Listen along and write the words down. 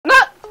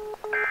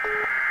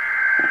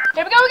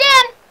Here we go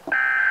again!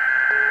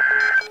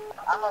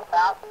 I'm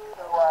about to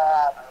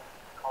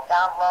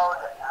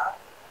download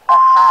a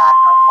hack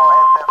for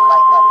if it's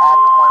like an hack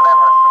or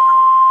whatever.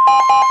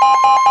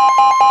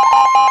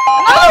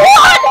 Another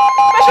one!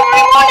 Special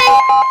Marine warning!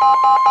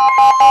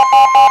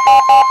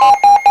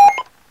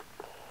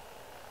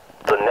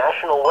 The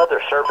National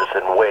Weather Service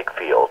in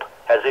Wakefield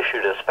has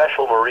issued a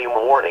special marine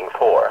warning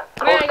for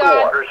coastal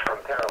waters from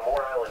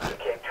Paramore Island to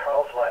Cape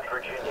Charles,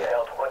 Virginia,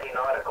 20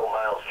 nautical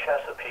miles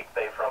Chesapeake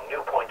Bay from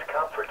New Point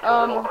Comfort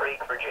to Little Creek,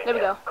 Virginia. There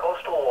we go.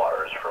 Coastal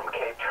waters from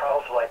Cape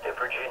Charles Light to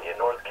Virginia,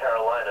 North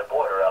Carolina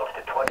border out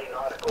to 20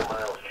 nautical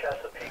miles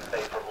Chesapeake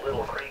Bay from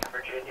Little Creek,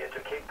 Virginia to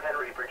Cape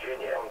Henry,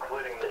 Virginia,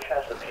 including the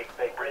Chesapeake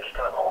Bay Bridge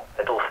Tunnel,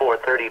 until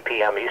 4:30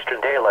 p.m. Eastern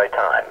Daylight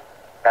Time.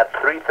 At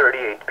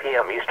 3:38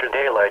 p.m. Eastern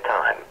Daylight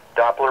Time,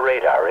 Doppler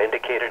radar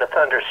indicated a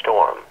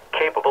thunderstorm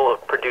capable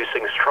of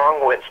producing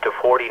strong winds to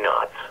 40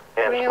 knots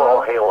and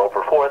small hail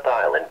over Fourth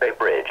Island Bay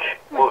Bridge,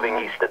 moving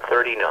east at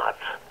 30 knots.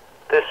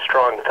 This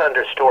strong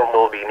thunderstorm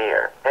will be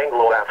near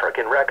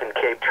Anglo-African Wreck in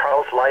Cape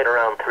Charles Light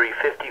around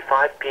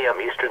 3:55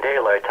 p.m. Eastern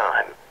Daylight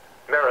Time.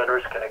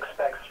 Mariners can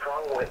expect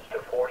strong winds to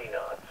 40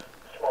 knots,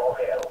 small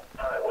hail,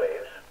 high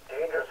waves,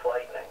 dangerous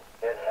lightning,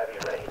 and heavy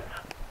rains.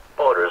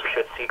 Boaters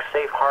should seek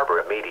safe harbor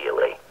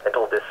immediately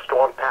until this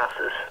storm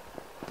passes.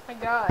 My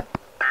God.